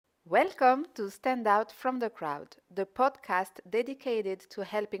Welcome to Stand Out from the Crowd, the podcast dedicated to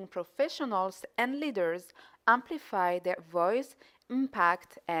helping professionals and leaders amplify their voice,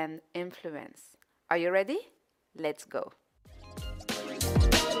 impact, and influence. Are you ready? Let's go.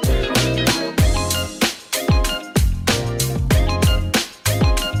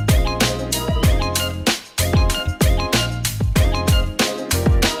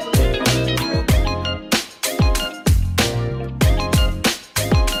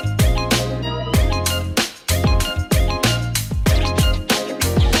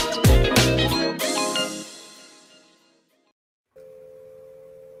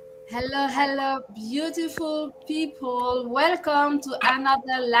 Hello, beautiful people. Welcome to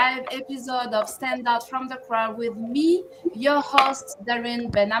another live episode of Stand Out from the Crowd with me, your host, Darine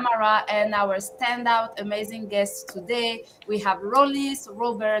Benamara, and our standout amazing guests today. We have Rollis,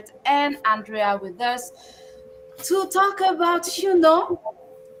 Robert, and Andrea with us to talk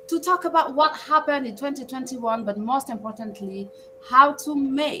about, what happened in 2021, but most importantly, how to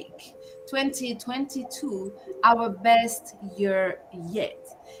make 2022 our best year yet.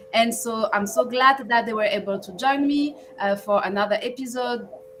 And so I'm so glad that they were able to join me for another episode.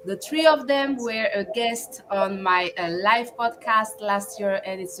 The three of them were a guest on my live podcast last year,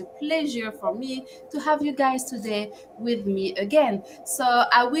 and it's a pleasure for me to have you guys today with me again. So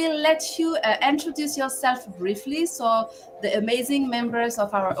I will let you introduce yourself briefly so the amazing members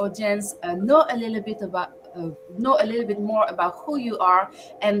of our audience know a little bit more about who you are,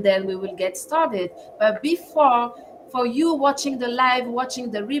 and then we will get started. But for you watching the live, watching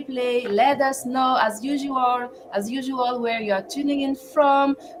the replay, let us know as usual where you are tuning in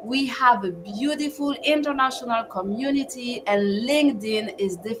from. We have a beautiful international community, and LinkedIn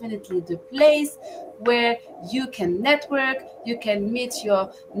is definitely the place where you can network, you can meet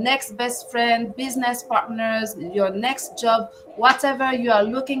your next best friend, business partners, your next job, whatever you are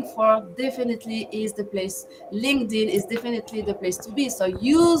looking for, definitely is the place. LinkedIn is definitely the place to be. So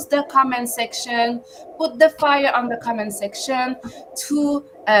use the comment section, put the fire on the comment section to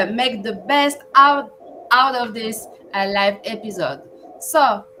make the best out of this live episode.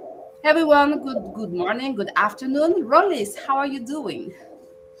 So everyone, good morning, good afternoon. Rollis, how are you doing?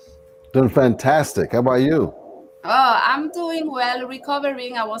 Doing fantastic. How about you? Oh, I'm doing well,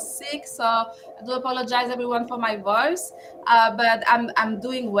 recovering. I was sick, so I do apologize everyone for my voice, but I'm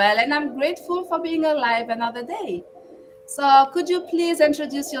doing well, and I'm grateful for being alive another day. So could you please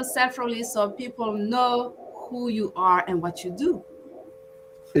introduce yourself, Rolly, so people know who you are and what you do?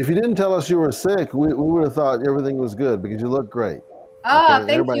 If you didn't tell us you were sick, we would have thought everything was good because you look great. Oh, Okay,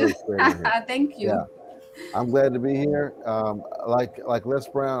 thank everybody you. looks great in here. Thank you. Yeah, I'm glad to be here. Like Les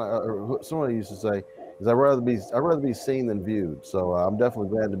Brown, or someone used to say, is I'd rather be seen than viewed. So I'm definitely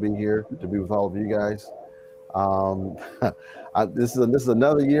glad to be here to be with all of you guys. Um, this is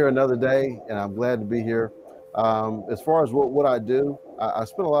another year, another day, and I'm glad to be here. As far as what I do, I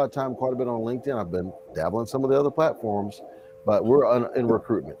spend a lot of time, quite a bit on LinkedIn. I've been dabbling some of the other platforms, but we're in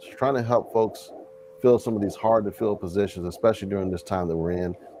recruitment, trying to help folks fill some of these hard to fill positions, especially during this time that we're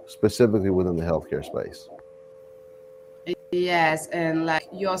in, specifically within the healthcare space. Yes, and like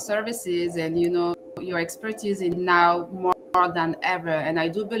your services and your expertise is now more than ever. And I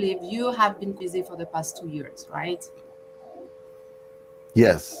do believe you have been busy for the past 2 years, right?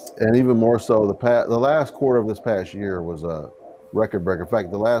 Yes, and even more so, the last quarter of this past year was a record breaker. In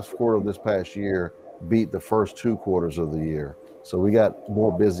fact, the last quarter of this past year beat the first 2 quarters of the year. So we got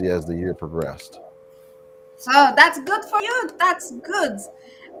more busy as the year progressed. So that's good for you. That's good.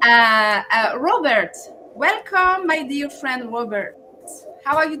 Robert, welcome, my dear friend Robert.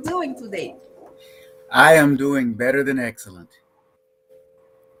 How are you doing today? I am doing better than excellent.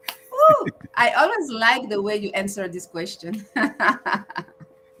 Ooh, I always like the way you answer this question.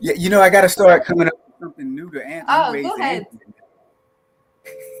 Yeah, I got to start coming up with something new to answer. Oh, go ahead.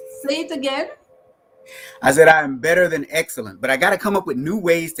 Say it again. I said I am better than excellent, but I got to come up with new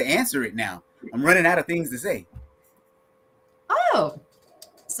ways to answer it now. I'm running out of things to say. Oh,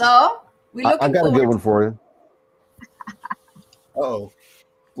 so we're looking I got a good one for you. Uh-oh.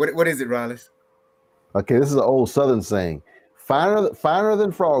 What is it, Rollis? Okay, this is an old Southern saying: finer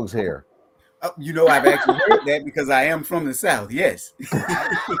than frog's hair. Oh, I've actually heard that because I am from the South. Yes,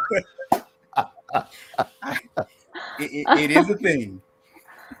 it is a thing.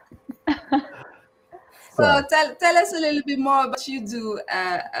 So tell us a little bit more about you do,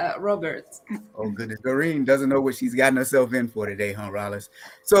 Robert. Oh, goodness. Darine doesn't know what she's gotten herself in for today, huh, Rollis?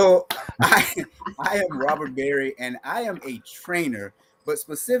 So I am Robert Berry, and I am a trainer, but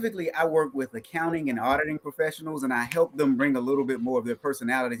specifically I work with accounting and auditing professionals, and I help them bring a little bit more of their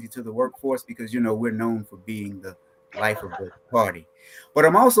personality to the workforce because, we're known for being the life of the party. But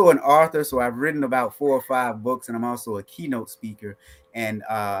I'm also an author, so I've written about 4 or 5 books, and I'm also a keynote speaker. And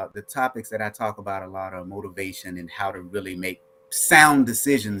the topics that I talk about a lot are motivation and how to really make sound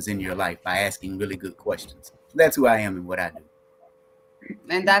decisions in your life by asking really good questions. So that's who I am and what I do.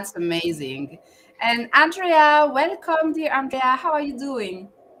 And that's amazing. And Andrea, welcome, dear Andrea. How are you doing?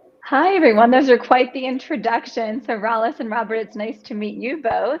 Hi, everyone. Those are quite the introduction. So, Rollis and Robert, it's nice to meet you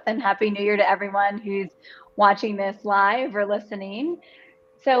both, and Happy New Year to everyone who's watching this live or listening.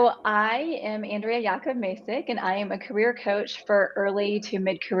 So, I am Andrea Yacub Macek, and I am a career coach for early to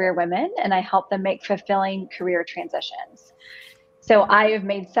mid-career women, and I help them make fulfilling career transitions. So, I have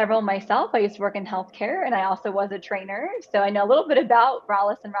made several myself. I used to work in healthcare, and I also was a trainer. So, I know a little bit about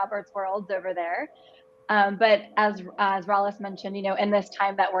Rollis and Robert's worlds over there. But as Rollis mentioned, in this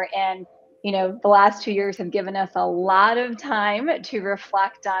time that we're in, the last 2 years have given us a lot of time to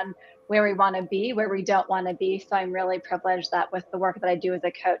reflect on where we want to be, where we don't want to be. So I'm really privileged that with the work that I do as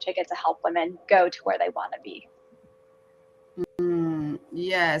a coach, I get to help women go to where they want to be.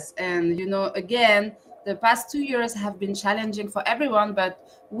 Yes. And, again, the past 2 years have been challenging for everyone, but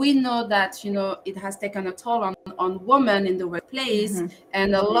we know that, it has taken a toll on women in the workplace.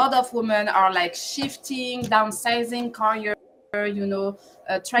 And a lot of women are like shifting, downsizing career,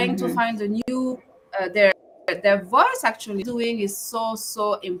 trying to find a new, their voice actually doing is so,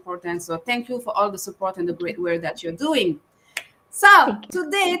 so important. So thank you for all the support and the great work that you're doing. So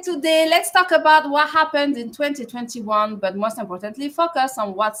today, let's talk about what happened in 2021, but most importantly, focus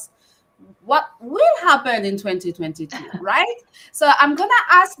on what will happen in 2022, right? So I'm gonna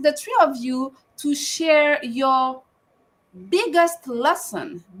ask the three of you to share your biggest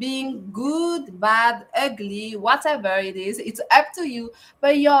lesson, being good, bad, ugly, whatever it is, it's up to you,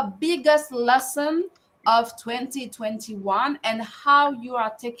 but your biggest lesson of 2021 and how you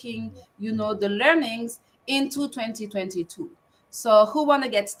are taking, the learnings into 2022. So who want to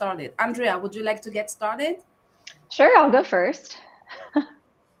get started? Andrea, would you like to get started? Sure, I'll go first.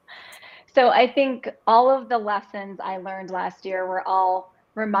 So I think all of the lessons I learned last year were all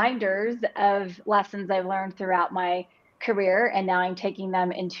reminders of lessons I've learned throughout my career, and now I'm taking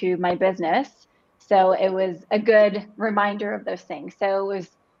them into my business. So it was a good reminder of those things. So it was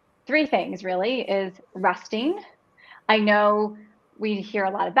 3 things really: is resting. I know we hear a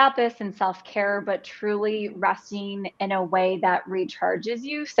lot about this in self-care, but truly resting in a way that recharges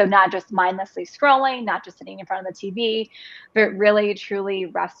you. So not just mindlessly scrolling, not just sitting in front of the TV, but really truly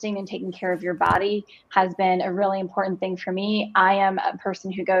resting and taking care of your body has been a really important thing for me. I am a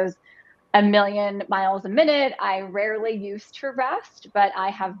person who goes a million miles a minute. I rarely used to rest, but I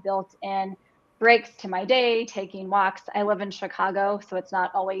have built in breaks to my day, taking walks. I live in Chicago, so it's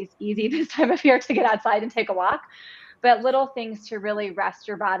not always easy this time of year to get outside and take a walk. But little things to really rest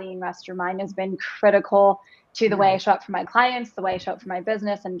your body and rest your mind has been critical to the way I show up for my clients, the way I show up for my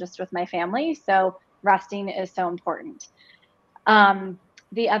business, and just with my family. So resting is so important.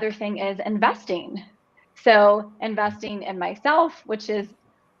 The other thing is investing. So investing in myself, which is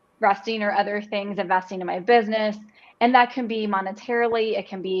resting, or other things, investing in my business. And that can be monetarily, it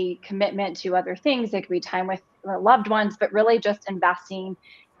can be commitment to other things, it can be time with loved ones, but really just investing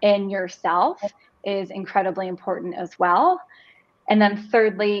in yourself is incredibly important as well. And then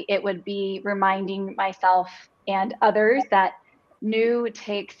thirdly, it would be reminding myself and others that new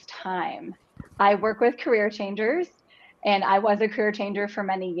takes time. I work with career changers, and I was a career changer for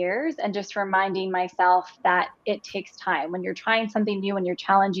many years, and just reminding myself that it takes time. When you're trying something new, when you're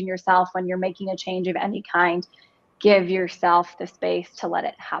challenging yourself, when you're making a change of any kind, give yourself the space to let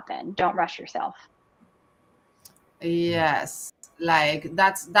it happen. Don't rush yourself. Yes, like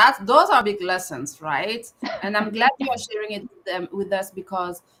those are big lessons, right? And I'm glad you are sharing it with us,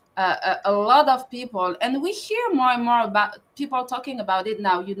 because a lot of people, and we hear more and more about people talking about it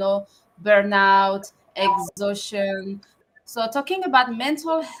now, burnout, exhaustion. So talking about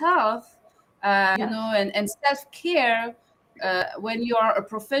mental health, and self-care, when you are a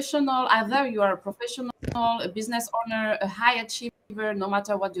professional, either you are a professional, a business owner, a high achiever, no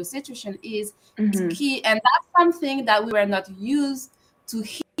matter what your situation is, it's key. And that's something that we were not used to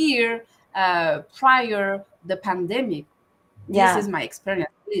hear prior the pandemic. This is my experience,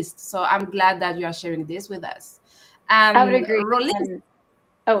 at least. So I'm glad that you are sharing this with us. I would agree. Rollis,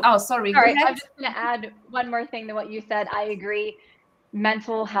 sorry. I'm just going to add one more thing to what you said. I agree.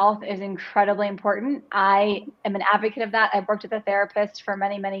 Mental health is incredibly important. I am an advocate of that. I've worked with a therapist for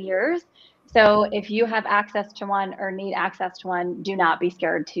many, many years. So if you have access to one or need access to one, do not be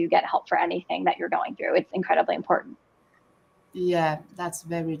scared to get help for anything that you're going through. It's incredibly important. Yeah, that's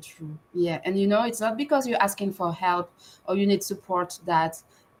very true. Yeah. And it's not because you're asking for help or you need support that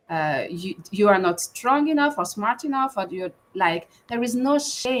you are not strong enough or smart enough, or you're like, there is no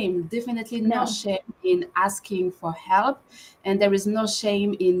shame, definitely no shame in asking for help, and there is no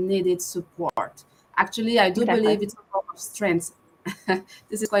shame in needed support. Actually, I do believe it's a form of strength.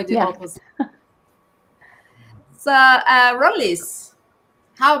 This is quite the opposite. So, Rollis,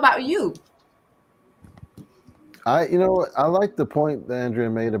 how about you? I like the point that Andrea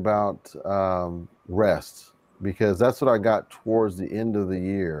made about rest, because that's what I got towards the end of the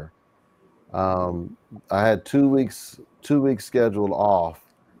year. I had 2 weeks scheduled off.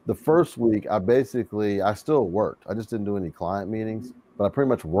 The first week, I still worked. I just didn't do any client meetings, but I pretty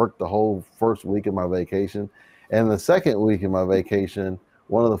much worked the whole first week of my vacation. And the second week of my vacation,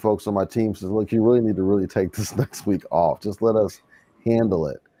 one of the folks on my team says, "Look, you really need to really take this next week off. Just let us handle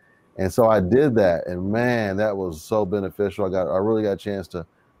it." And so I did that, and man, that was so beneficial. I really got a chance to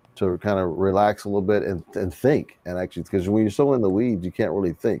kind of relax a little bit and think. And actually, because when you're so in the weeds, you can't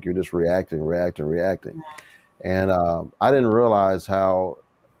really think. You're just reacting. And I didn't realize how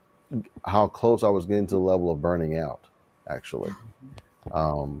close I was getting to the level of burning out, actually.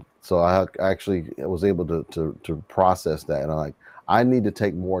 So I actually was able to process that, and I need to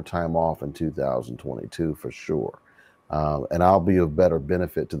take more time off in 2022 for sure. And I'll be of better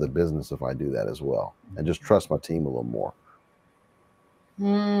benefit to the business if I do that as well, and just trust my team a little more.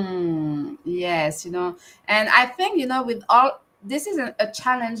 Yes, and I think, with all this is a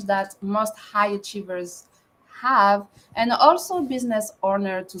challenge that most high achievers have, and also business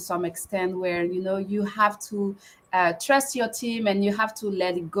owner to some extent, where you have to trust your team, and you have to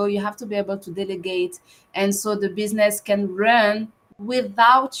let it go. You have to be able to delegate, and so the business can run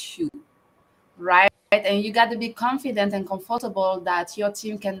without you, right? And you got to be confident and comfortable that your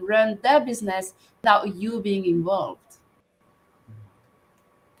team can run their business without you being involved.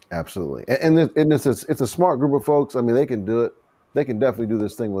 Absolutely. And it's a smart group of folks. I mean, they can do it. They can definitely do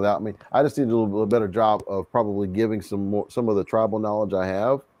this thing without me. I just need to do a little better job of probably giving some of the tribal knowledge I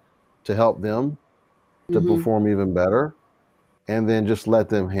have to help them to perform even better, and then just let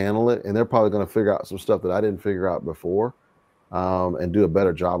them handle it. And they're probably going to figure out some stuff that I didn't figure out before, and do a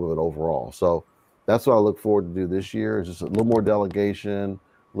better job of it overall. So that's what I look forward to do this year, is just a little more delegation,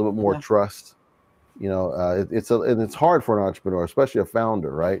 a little bit more trust. It's hard for an entrepreneur, especially a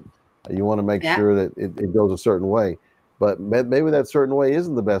founder, right? You want to make sure that it goes a certain way, but maybe that certain way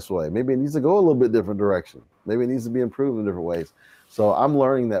isn't the best way. Maybe it needs to go a little bit different direction. Maybe it needs to be improved in different ways. So I'm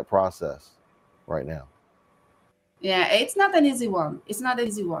learning that process right now. Yeah, it's not an easy one. It's not an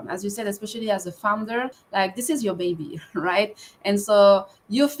easy one. As you said, especially as a founder, like, this is your baby, right? And so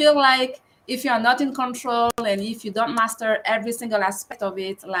you feel like if you're not in control, and if you don't master every single aspect of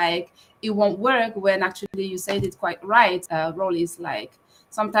it, like, it won't work. When actually you said it quite right, Rollis, like,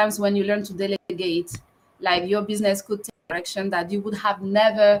 sometimes when you learn to delegate, like, your business could take a direction that you would have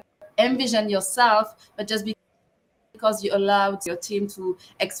never envisioned yourself, but just because you allowed your team to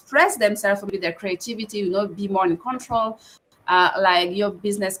express themselves with their creativity, be more in control, like, your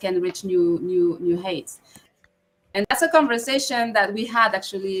business can reach new heights. And that's a conversation that we had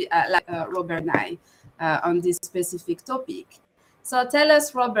actually, Robert and I, on this specific topic. So tell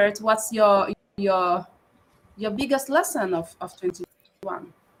us, Robert, what's your biggest lesson of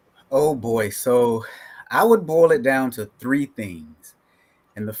 2021? Oh boy, so I would boil it down to 3 things.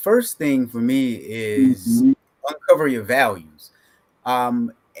 And the first thing for me is uncover your values.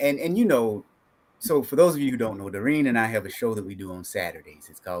 So for those of you who don't know, Darine and I have a show that we do on Saturdays.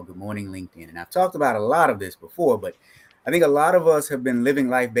 It's called Good Morning LinkedIn. And I've talked about a lot of this before, but I think a lot of us have been living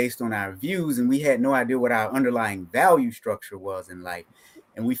life based on our views, and we had no idea what our underlying value structure was in life.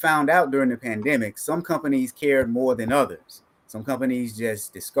 And we found out during the pandemic, some companies cared more than others. Some companies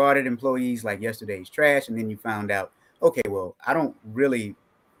just discarded employees like yesterday's trash. And then you found out, okay, well, I don't really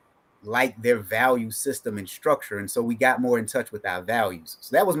like their value system and structure. And so we got more in touch with our values.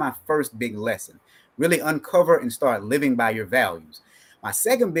 So that was my first big lesson. Really uncover and start living by your values. My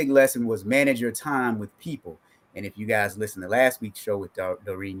second big lesson was manage your time with people. And if you guys listened to last week's show with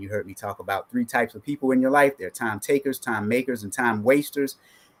Darine, you heard me talk about 3 types of people in your life. They're time takers, time makers, and time wasters.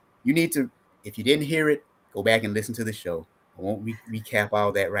 You need to, if you didn't hear it, go back and listen to the show. I won't recap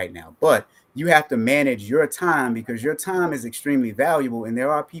all that right now, but you have to manage your time, because your time is extremely valuable, and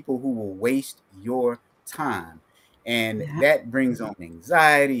there are people who will waste your time. And that brings on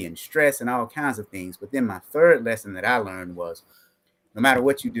anxiety and stress and all kinds of things. But then my third lesson that I learned was, no matter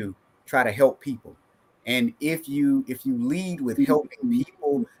what you do, try to help people. And if you lead with helping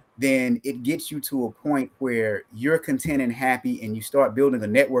people, then it gets you to a point where you're content and happy, and you start building a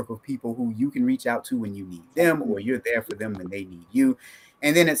network of people who you can reach out to when you need them, or you're there for them when they need you.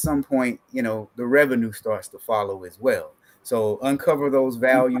 And then at some point, the revenue starts to follow as well. So uncover those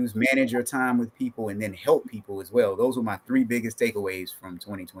values, manage your time with people, and then help people as well. Those were my 3 biggest takeaways from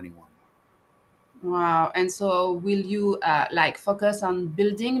 2021. Wow. And so will you like focus on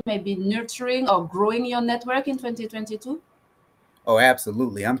building, maybe nurturing or growing your network in 2022? Oh,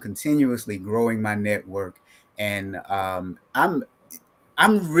 absolutely. I'm continuously growing my network, and I'm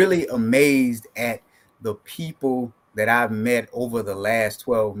really amazed at the people that I've met over the last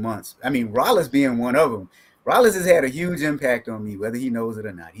 12 months. I mean, Rollis being one of them. Rollis has had a huge impact on me, whether he knows it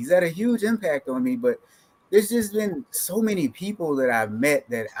or not. He's had a huge impact on me, but there's just been so many people that I've met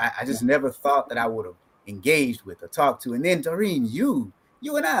that I just never thought that I would have engaged with or talked to. And then Darine, you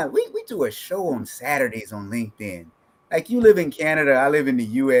and I, we do a show on Saturdays on LinkedIn. Like, you live in Canada, I live in the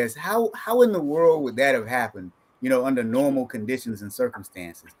US. How in the world would that have happened, under normal conditions and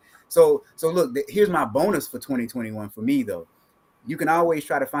circumstances? So look, here's my bonus for 2021 for me, though. You can always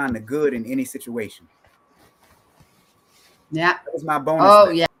try to find the good in any situation. Yeah. That was my bonus. Oh,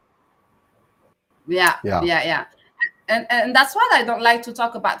 yeah. Yeah. And that's why I don't like to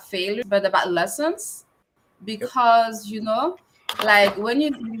talk about failure, but about lessons, because like when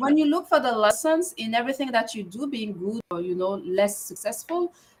you look for the lessons in everything that you do, being good or less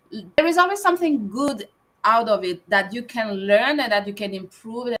successful, there is always something good out of it that you can learn and that you can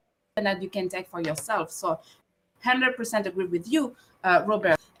improve and that you can take for yourself. So 100% agree with you,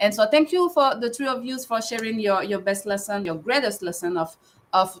 Robert. And so thank you for the 3 of you for sharing your best lesson, your greatest lesson of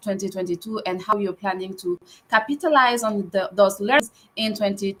 2022, and how you're planning to capitalize on those learnings in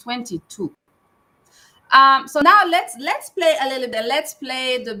 2022. So now let's play a little bit. Let's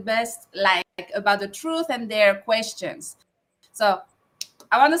play the best, like about the truth and their questions. So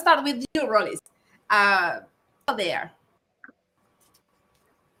I want to start with you, Rollis. There.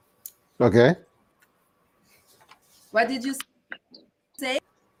 Okay. What did you say?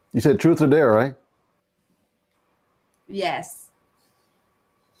 You said truth or dare, right? Yes.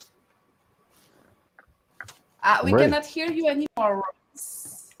 We ready. cannot hear you anymore.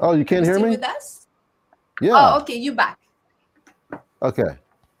 Oh, you can't hear me? With us? Yeah. Oh, okay. You back. Okay.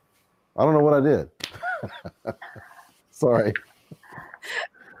 I don't know what I did. Sorry.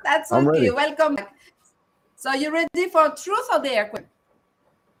 That's I'm okay. ready. Welcome back. So you ready for truth or dare?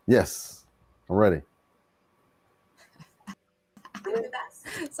 Yes, I'm ready.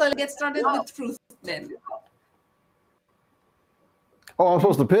 So let's get started with truth then. Oh, I'm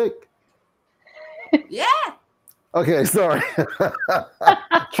supposed to pick? Yeah. Okay, sorry.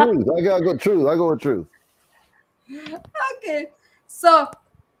 Truth. I gotta go truth. I go with truth. Okay. So,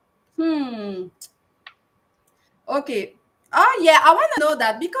 okay. Oh yeah, I want to know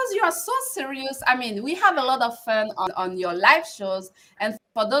that because you are so serious. I mean, we have a lot of fun on your live shows. And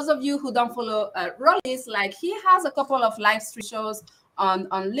for those of you who don't follow Rollis, like, he has a couple of live stream shows on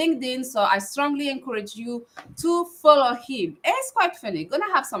LinkedIn. So I strongly encourage you to follow him. It's quite funny. Gonna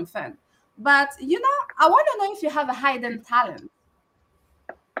have some fun. But I want to know if you have a hidden talent.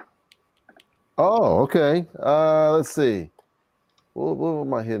 Oh, okay. Let's see. What would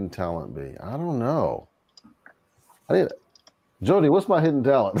my hidden talent be? I don't know. Jody, what's my hidden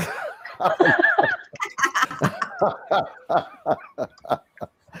talent?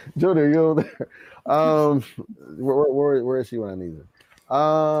 Jody, are you over there? Where is she when I need her?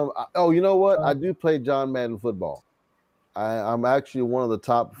 Oh, you know what? I do play John Madden football. I'm actually one of the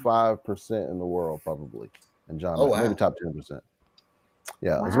top 5% in the world, probably, in John Madden, maybe top 10%.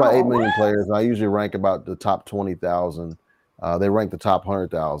 Yeah, wow. It's about 8 million players, and I usually rank about the top 20,000. They rank the top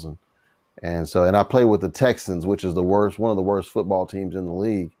 100,000. And I play with the Texans, which is one of the worst football teams in the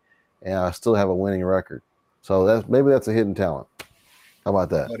league, and I still have a winning record. So maybe that's a hidden talent. How about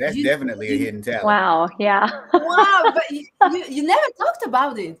that? Oh, that's definitely a hidden talent. Wow, yeah. Wow, but you never talked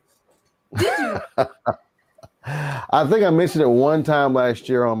about it, did you? I think I mentioned it one time last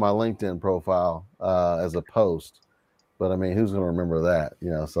year on my LinkedIn profile as a post, but I mean, who's going to remember that?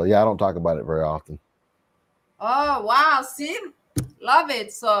 So yeah, I don't talk about it very often. Oh wow! See, love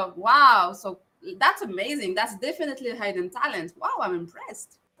it. So wow, so that's amazing. That's definitely a hidden talent. Wow, I'm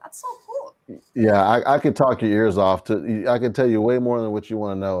impressed. That's so cool. Yeah, I could talk your ears off. I can tell you way more than what you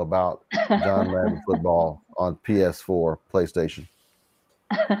want to know about John Madden football on PS4, PlayStation.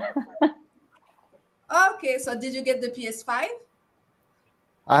 Okay, so did you get the PS5?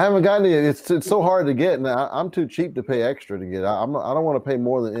 I haven't gotten it. It's so hard to get, and I'm too cheap to pay extra to get it. I don't want to pay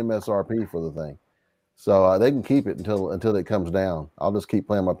more than MSRP for the thing, so they can keep it until it comes down. I'll just keep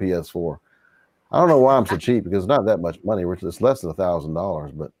playing my PS4. I don't know why I'm so cheap, because it's not that much money. It's less than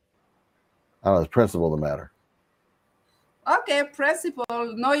 $1,000, but I don't know. It's principle the matter. Okay, principle,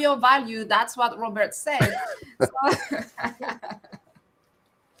 know your value. That's what Robert said.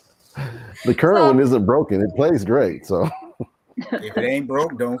 The current one isn't broken. It plays great. So If it ain't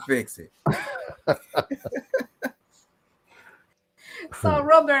broke, don't fix it. So,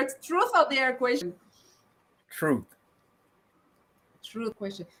 Robert, truth or dare question? Truth. Truth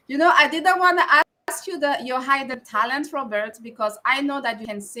question. You know, I didn't want to ask you your hidden talent, Robert, because I know that you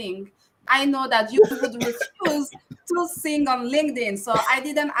can sing. I know that you would refuse to sing on LinkedIn. So I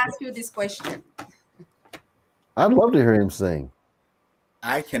didn't ask you this question. I'd love to hear him sing.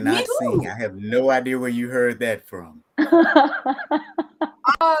 I cannot sing. I have no idea where you heard that from.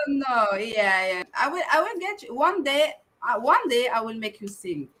 Oh no, yeah. I will get you one day. One day I will make you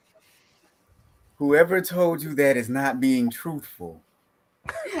sing. Whoever told you that is not being truthful.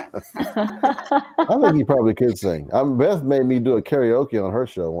 I think he probably could sing. Beth made me do a karaoke on her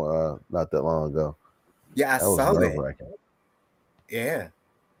show not that long ago. Yeah, I saw that. Yeah.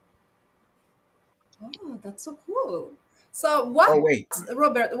 Oh, that's so cool. So what? Oh wait,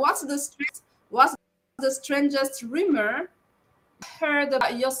 Robert, what's the strangest rumor heard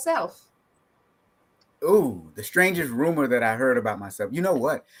about yourself? Ooh, the strangest rumor that I heard about myself. You know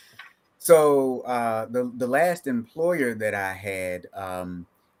what? So the last employer that I had,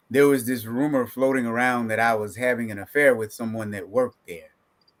 there was this rumor floating around that I was having an affair with someone that worked there.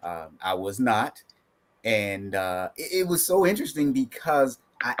 I was not. And it was so interesting because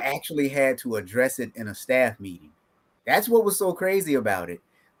I actually had to address it in a staff meeting. That's what was so crazy about it.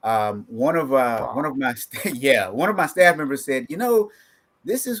 One of my staff members said, you know,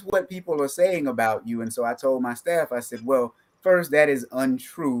 this is what people are saying about you. And so I told my staff, I said, well, first, that is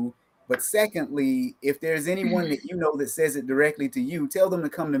untrue. But secondly, if there's anyone that you know that says it directly to you, tell them to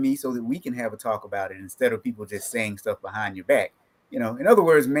come to me so that we can have a talk about it instead of people just saying stuff behind your back. You know, in other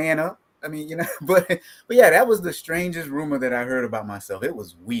words, man up. I mean, you know, but yeah, that was the strangest rumor that I heard about myself. It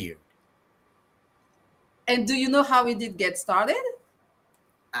was weird. And do you know how it did get started?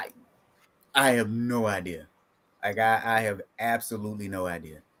 I have no idea. Like I have absolutely no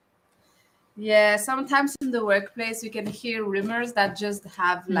idea. Yeah, sometimes in the workplace you can hear rumors that just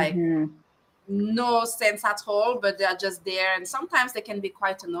have like no sense at all, but they're just there, and sometimes they can be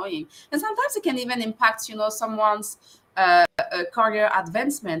quite annoying, and sometimes it can even impact, you know, someone's career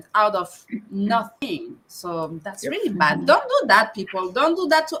advancement out of nothing. So that's really bad. Don't do that, people. Don't do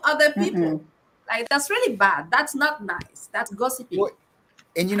that to other people. Like, that's really bad. That's not nice. That's gossiping. Well,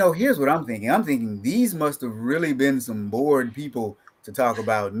 and you know, here's what I'm thinking. I'm thinking these must have really been some bored people to talk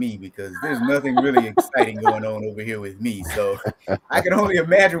about me, because there's nothing really exciting going on over here with me. So I can only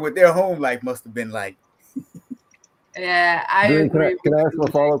imagine what their home life must have been like. Yeah, I agree. Can I ask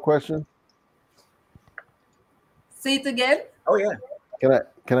a follow-up question? Say it again. Oh yeah.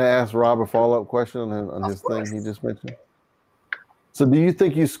 Can I ask Rob a follow-up question on his thing he just mentioned? So do you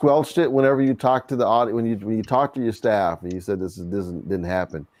think you squelched it whenever you talked to the audit, when you talked to your staff and you said this didn't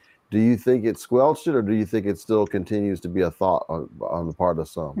happen? Do you think it squelched it, or do you think it still continues to be a thought on the part of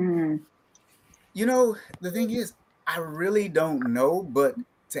some? You know, the thing is, I really don't know, but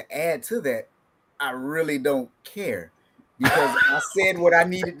to add to that, I really don't care, because I said what I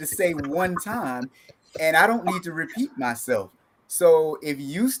needed to say one time, and I don't need to repeat myself. So if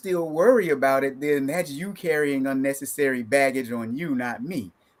you still worry about it, then that's you carrying unnecessary baggage on you, not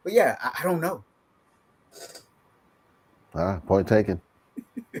me. But yeah, I don't know. Point taken.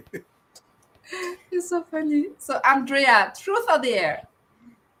 It's so funny. So Andrea, truth or dare?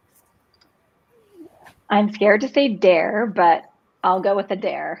 I'm scared to say dare, but I'll go with a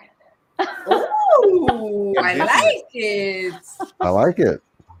dare. Oh, I like it. I like it.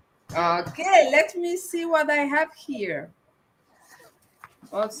 Okay, let me see what I have here.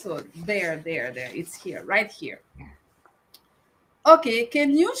 Also, there. It's here, right here. Okay,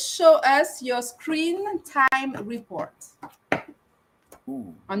 can you show us your screen time report?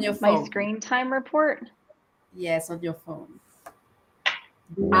 Ooh. On your phone. My screen time report? Yes, on your phone.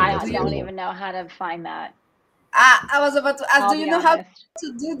 I don't even know how to find that. I was about to ask, I'll do you be know honest. how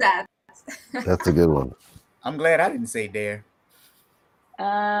to do that? That's a good one. I'm glad I didn't say dare.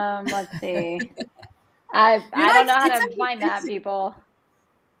 Let's see. I don't know how to find that, people.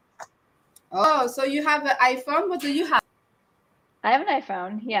 Oh, so you have an iPhone? What do you have? I have an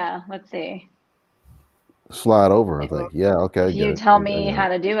iPhone. Yeah, let's see. Slide over, I think. Yeah, okay. If you tell me how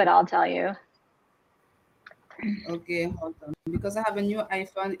to do it, I'll tell you. Okay, hold on. Because I have a new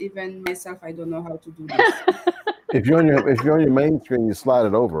iPhone, even myself, I don't know how to do this. If you're on your main screen, you slide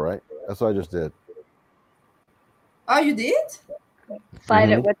it over, right? That's what I just did. Oh, you did?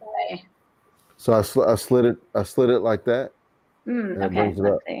 Slide it which way? So I slid it like that. Okay,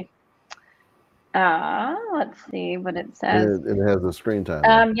 let's see. Let's see what it says. It has the screen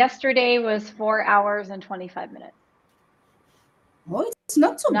time. Yesterday was 4 hours and 25 minutes. Oh, it's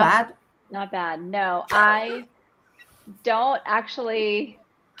not so bad. Not bad. No, don't actually.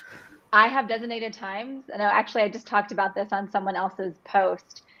 I have designated times. And actually, I just talked about this on someone else's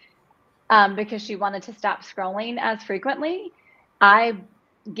post because she wanted to stop scrolling as frequently. I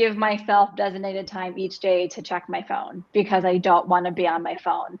give myself designated time each day to check my phone because I don't want to be on my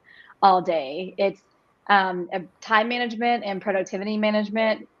phone all day. It's a time management and productivity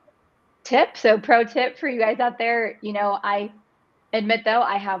management tip. So pro tip for you guys out there, I admit though,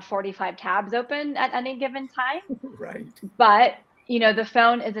 I have 45 tabs open at any given time. Right. But, the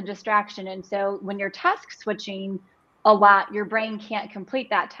phone is a distraction. And so when you're task switching a lot, your brain can't complete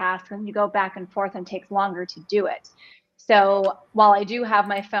that task when you go back and forth and takes longer to do it. So while I do have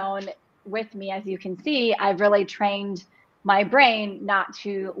my phone with me, as you can see, I've really trained my brain not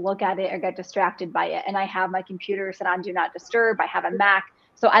to look at it or get distracted by it. And I have my computer set on Do Not Disturb. I have a Mac,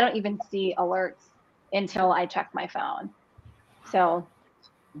 so I don't even see alerts until I check my phone. So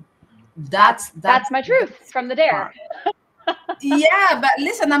that's my truth from the dare. Yeah, but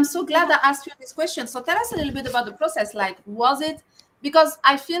listen, I'm so glad I asked you this question. So tell us a little bit about the process. Like, was it, because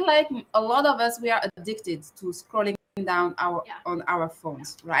I feel like a lot of us, we are addicted to scrolling down on our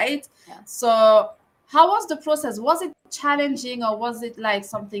phones, right? Yeah. So how was the process? Was it challenging, or was it like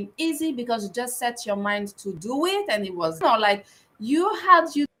something easy because you just set your mind to do it and it was like you had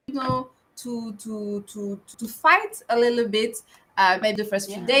to fight a little bit, maybe the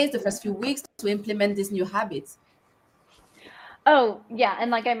first few days, the first few weeks, to implement this new habit? Oh, yeah. And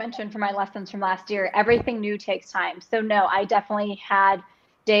like I mentioned for my lessons from last year, everything new takes time. So no, I definitely had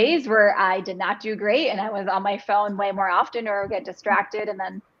days where I did not do great and I was on my phone way more often or get distracted and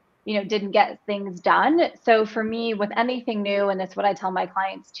then, didn't get things done. So for me, with anything new, and it's what I tell my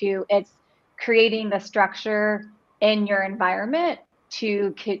clients too, it's creating the structure in your environment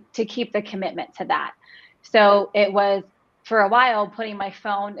to keep the commitment to that. So it was for a while putting my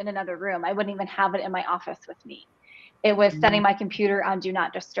phone in another room. I wouldn't even have it in my office with me. It was setting my computer on Do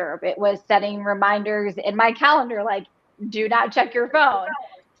Not Disturb. It was setting reminders in my calendar, like, do not check your phone.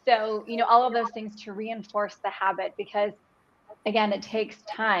 So, all of those things to reinforce the habit, because again, it takes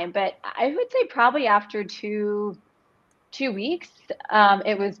time. But I would say probably after two weeks,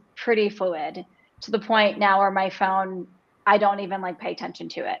 it was pretty fluid, to the point now where my phone, I don't even pay attention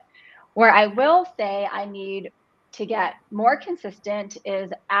to it. Where I will say I need to get more consistent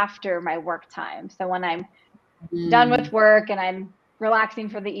is after my work time. So when I'm done with work and I'm relaxing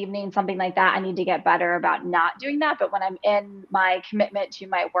for the evening, something like that, I need to get better about not doing that. But when I'm in my commitment to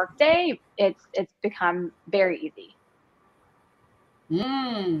my work day, it's become very easy.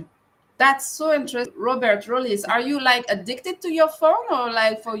 That's so interesting. Robert, Rollis, are you addicted to your phone, or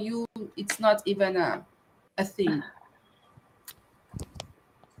for you it's not even a thing?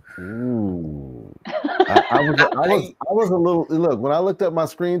 Ooh. I was a little, look, when I looked at my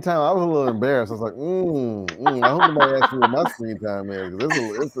screen time, I was a little embarrassed. I was like, I hope nobody asked me what my screen time is.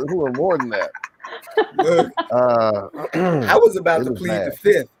 It's a little more than that. Look, I was about to plead the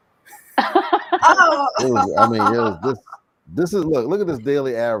fifth. This is look at this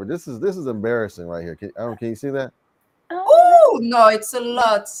daily average. This is embarrassing right here. Can you see that? Oh no, it's a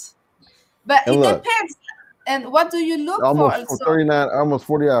lot. But it depends. And what do you look for? 39, almost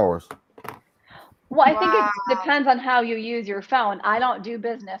 40 hours. Well, I think it depends on how you use your phone. I don't do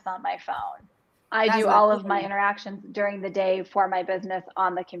business on my phone. I do all of my interactions during the day for my business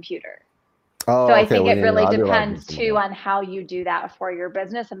on the computer. Oh, so I think it really depends too on how you do that for your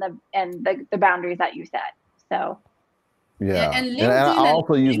business and the boundaries that you set. So yeah, and I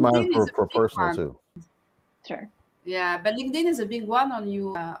also use mine for personal too. Sure. Yeah, but LinkedIn is a big one on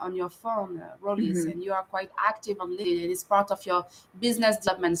your phone, Rollis, and you are quite active on LinkedIn. It's part of your business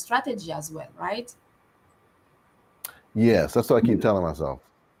development strategy as well, right? Yes, that's what I keep telling myself.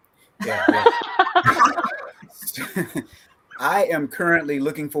 Yeah. I am currently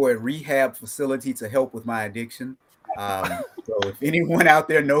looking for a rehab facility to help with my addiction. So if anyone out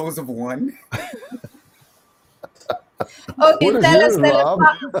there knows of one. Okay, tell us.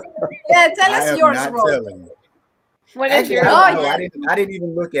 Yeah, tell us yours, Rob. What is yours? I didn't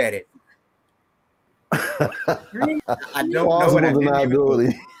even look at it. I don't know what I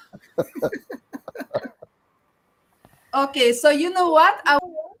didn't. Okay, so you know what? I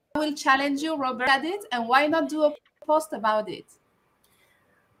will challenge you, Robert, at it, and why not do a post about it?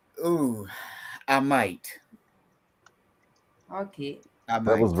 Ooh, I might. Okay.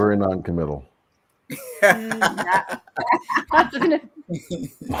 That was very non-committal. Like,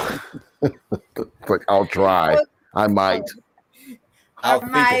 I'll try. I might. I'll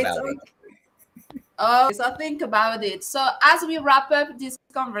think about it. Oh, so think about it. So as we wrap up this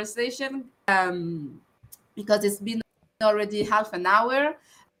conversation, because it's been already half an hour,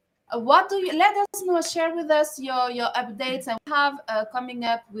 What do you let us know? Share with us your updates and have coming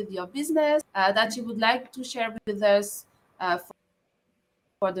up with your business that you would like to share with us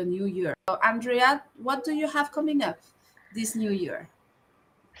for the new year. So, Andrea, what do you have coming up this new year?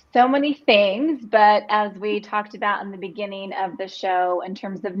 So many things, but as we talked about in the beginning of the show, in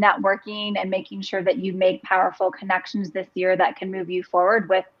terms of networking and making sure that you make powerful connections this year that can move you forward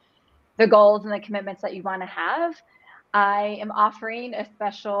with the goals and the commitments that you want to have, I am offering a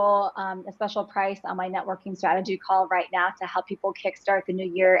special price on my networking strategy call right now to help people kickstart the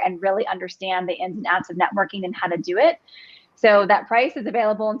new year and really understand the ins and outs of networking and how to do it. So that price is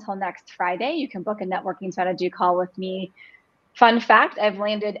available until next Friday. You can book a networking strategy call with me. Fun fact, I've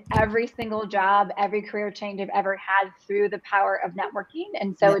landed every single job, every career change I've ever had through the power of networking.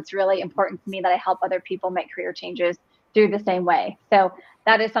 And so it's really important to me that I help other people make career changes through the same way. So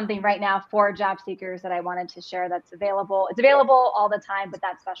that is something right now for job seekers that I wanted to share that's available. It's available all the time, but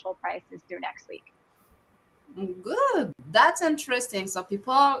that special price is through next week. Good. That's interesting. So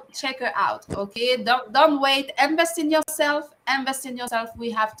people check her out. Okay. Don't wait. Invest in yourself. Invest in yourself.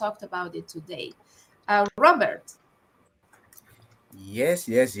 We have talked about it today. Robert. Yes,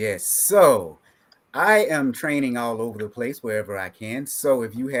 yes, yes. So I am training all over the place wherever I can. So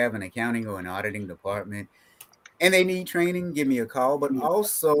if you have an accounting or an auditing department and they need training, give me a call. But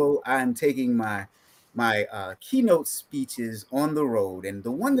also I'm taking my keynote speeches on the road. And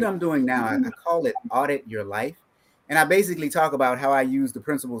the one that I'm doing now, I call it Audit Your Life. And I basically talk about how I use the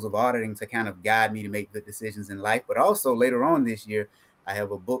principles of auditing to kind of guide me to make good decisions in life. But also later on this year, I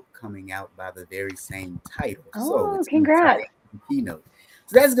have a book coming out by the very same title. Oh, it's congrats. keynote.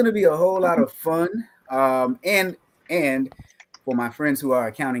 So that's going to be a whole lot of fun. And for my friends who are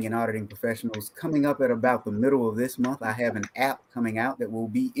accounting and auditing professionals, coming up at about the middle of this month, I have an app coming out that will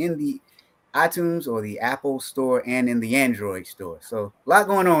be in the iTunes or the Apple store and in the Android store. So a lot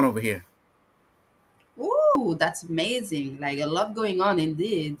going on over here. Ooh, that's amazing. Like a lot going on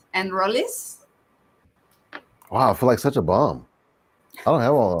indeed. And Rollis? Wow, I feel like such a bum. I don't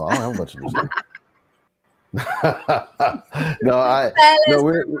have a bunch of new stuff.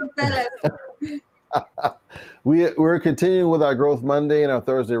 We're continuing with our Growth Monday and our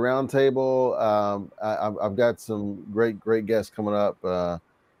Thursday Roundtable. I've got some great guests coming up.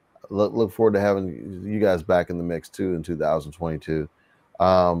 Look forward to having you guys back in the mix too in 2022.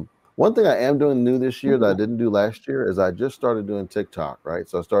 One thing I am doing new this year that I didn't do last year is I just started doing TikTok, right?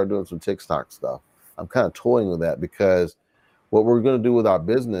 So I started doing some TikTok stuff. I'm kind of toying with that because what we're going to do with our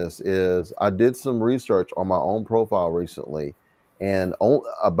business is I did some research on my own profile recently, and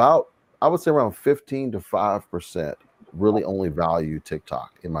I would say around 15 to 5% really only value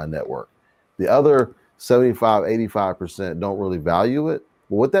TikTok in my network. The other 75, 85% don't really value it.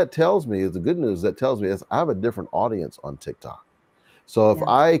 But what that tells me is the good news that tells me is I have a different audience on TikTok. So if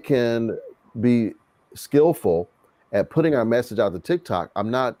I can be skillful at putting our message out to TikTok,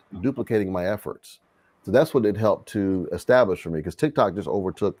 I'm not duplicating my efforts. So that's what it helped to establish for me, because TikTok just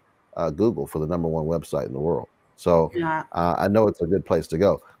overtook Google for the number one website in the world. So I know it's a good place to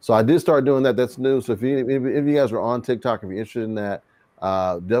go. So I did start doing that. That's new. So if you guys are on TikTok, if you're interested in that,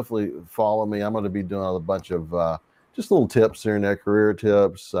 definitely follow me. I'm going to be doing a bunch of just little tips here and there, career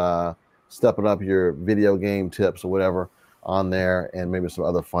tips, stepping up your video game tips or whatever on there, and maybe some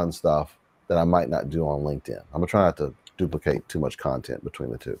other fun stuff that I might not do on LinkedIn. I'm going to try not to duplicate too much content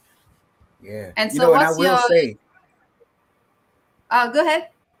between the two. Yeah. And so and I will say, go ahead.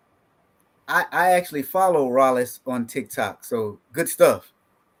 I actually follow Rollis on TikTok. So good stuff.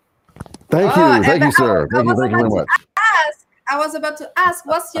 Thank you, sir. Thank you very much. I was about to ask,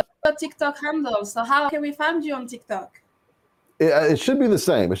 what's your TikTok handle? So how can we find you on TikTok? It should be the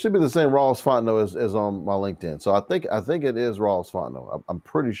same. It should be the same Rollis Fontenot as on my LinkedIn. So I think it is Rollis Fontenot. I'm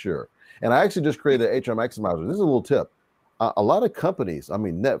pretty sure. And I actually just created an HR Maximizer. This is a little tip. A lot of companies, I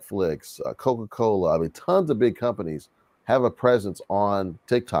mean, Netflix, Coca-Cola, I mean, tons of big companies have a presence on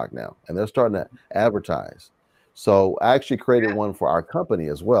TikTok now, and they're starting to advertise. So I actually created one for our company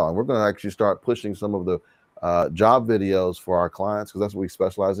as well. And we're going to actually start pushing some of the job videos for our clients, because that's what we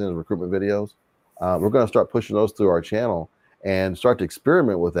specialize in, is recruitment videos. We're going to start pushing those through our channel and start to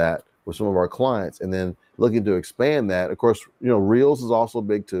experiment with that with some of our clients, and then looking to expand that. Of course, Reels is also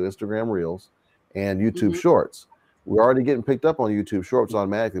big too, Instagram Reels and YouTube Shorts. We're already getting picked up on YouTube Shorts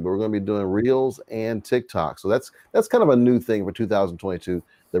automatically, but we're going to be doing Reels and TikTok. So that's kind of a new thing for 2022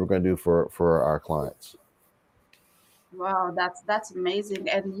 that we're going to do for our clients. Wow, that's amazing.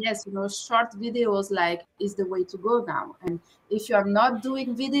 And yes, short videos is the way to go now. And if you're not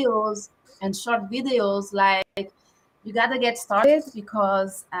doing videos and short videos, you gotta get started,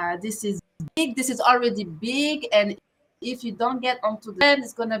 because this is big. This is already big, and if you don't get onto the trend,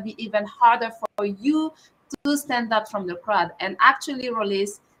 it's going to be even harder for you to stand out from the crowd. And actually,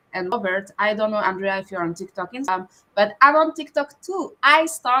 Rollis and Robert, I don't know, Andrea, if you're on TikTok, Instagram, but I'm on TikTok too. I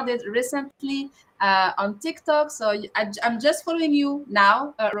started recently on TikTok, so I'm just following you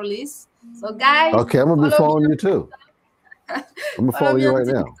now, Rollis. So guys, okay, I'm gonna be following you too. I'm gonna follow you right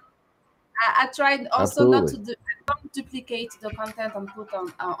now. I tried also Absolutely. not to don't duplicate the content and put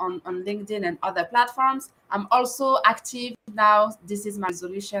on LinkedIn and other platforms. I'm also active now. This is my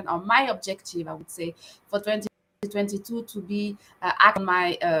resolution or my objective, I would say, for 2022 to be active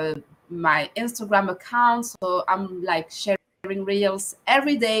on my Instagram account. So I'm like sharing reels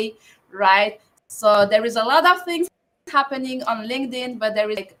every day, right? So there is a lot of things happening on LinkedIn, but there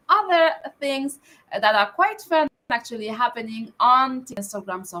is like other things that are quite fun actually happening on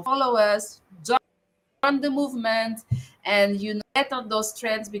Instagram. So follow us, join the movement, and get on those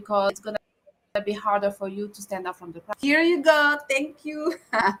trends, because it's gonna be harder for you to stand out from the crowd. Here you go. Thank you.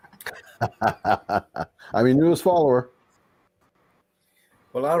 I'm your newest follower.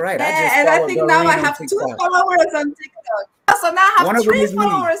 Well, all right. I think now I have 2 followers on TikTok. So now I have 3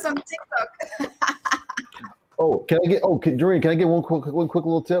 followers on TikTok. Darine, can I get one quick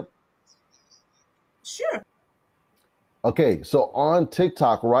little tip? Sure. Okay, so on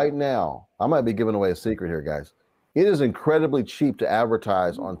TikTok right now, I might be giving away a secret here, guys. It is incredibly cheap to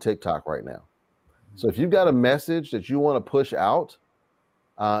advertise on TikTok right now. So if you've got a message that you want to push out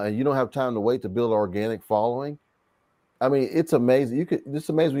and you don't have time to wait to build an organic following, I mean, it's amazing. It's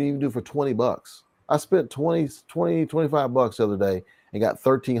amazing what you can do for $20. I spent 25 bucks the other day and got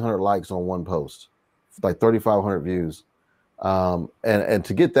 1,300 likes on one post, like 3,500 views. And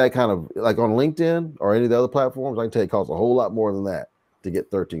to get that kind of, like on LinkedIn or any of the other platforms, I can tell you it costs a whole lot more than that to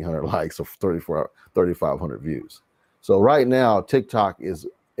get 1,300 likes or 3,500 views. So right now, TikTok is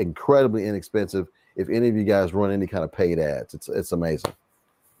incredibly inexpensive. If any of you guys run any kind of paid ads, it's amazing.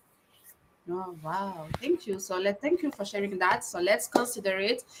 Oh, wow. Thank you. So thank you for sharing that. So let's consider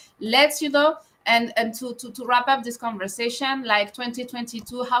it. Let's, and to wrap up this conversation, like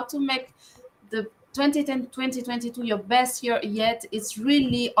 2022, how to make the 2022 your best year yet. It's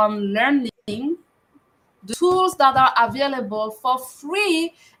really on learning the tools that are available for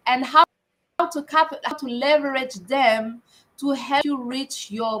free and how to leverage them to help you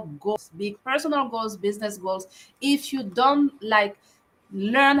reach your goals, big personal goals, business goals. If you don't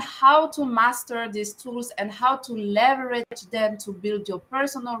learn how to master these tools and how to leverage them to build your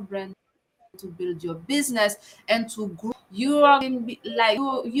personal brand, to build your business, and to grow, you are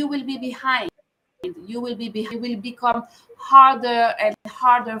you will be behind. You will become harder and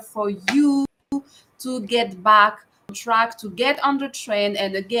harder for you to get back on track, to get on the train,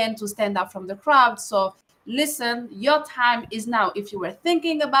 and again to stand out from the crowd. So listen, your time is now. If you were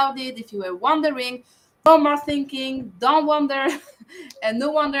thinking about it, if you were wondering, no more thinking, don't wonder, and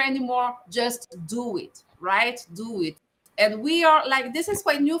no wonder anymore. Just do it, right? Do it. And we are this is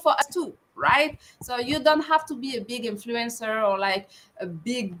quite new for us too, right? So you don't have to be a big influencer or a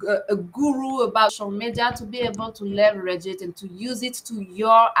big a guru about social media to be able to leverage it and to use it to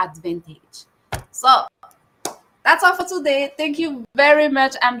your advantage. So that's all for today. Thank you very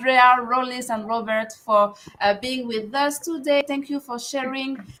much, Andrea, Rollis, and Robert, for being with us today. Thank you for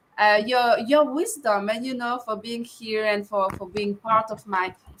sharing your wisdom and for being here and for being part of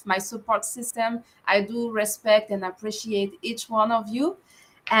my support system. I do respect and appreciate each one of you.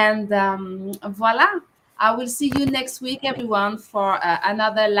 And voila, I will see you next week, everyone, for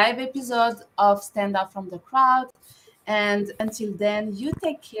another live episode of Stand Out from the Crowd. And until then, you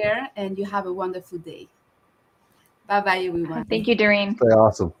take care and you have a wonderful day. Bye-bye, everyone. Thank you, Darine. Stay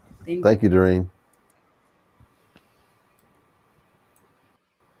awesome. Thank you, Darine.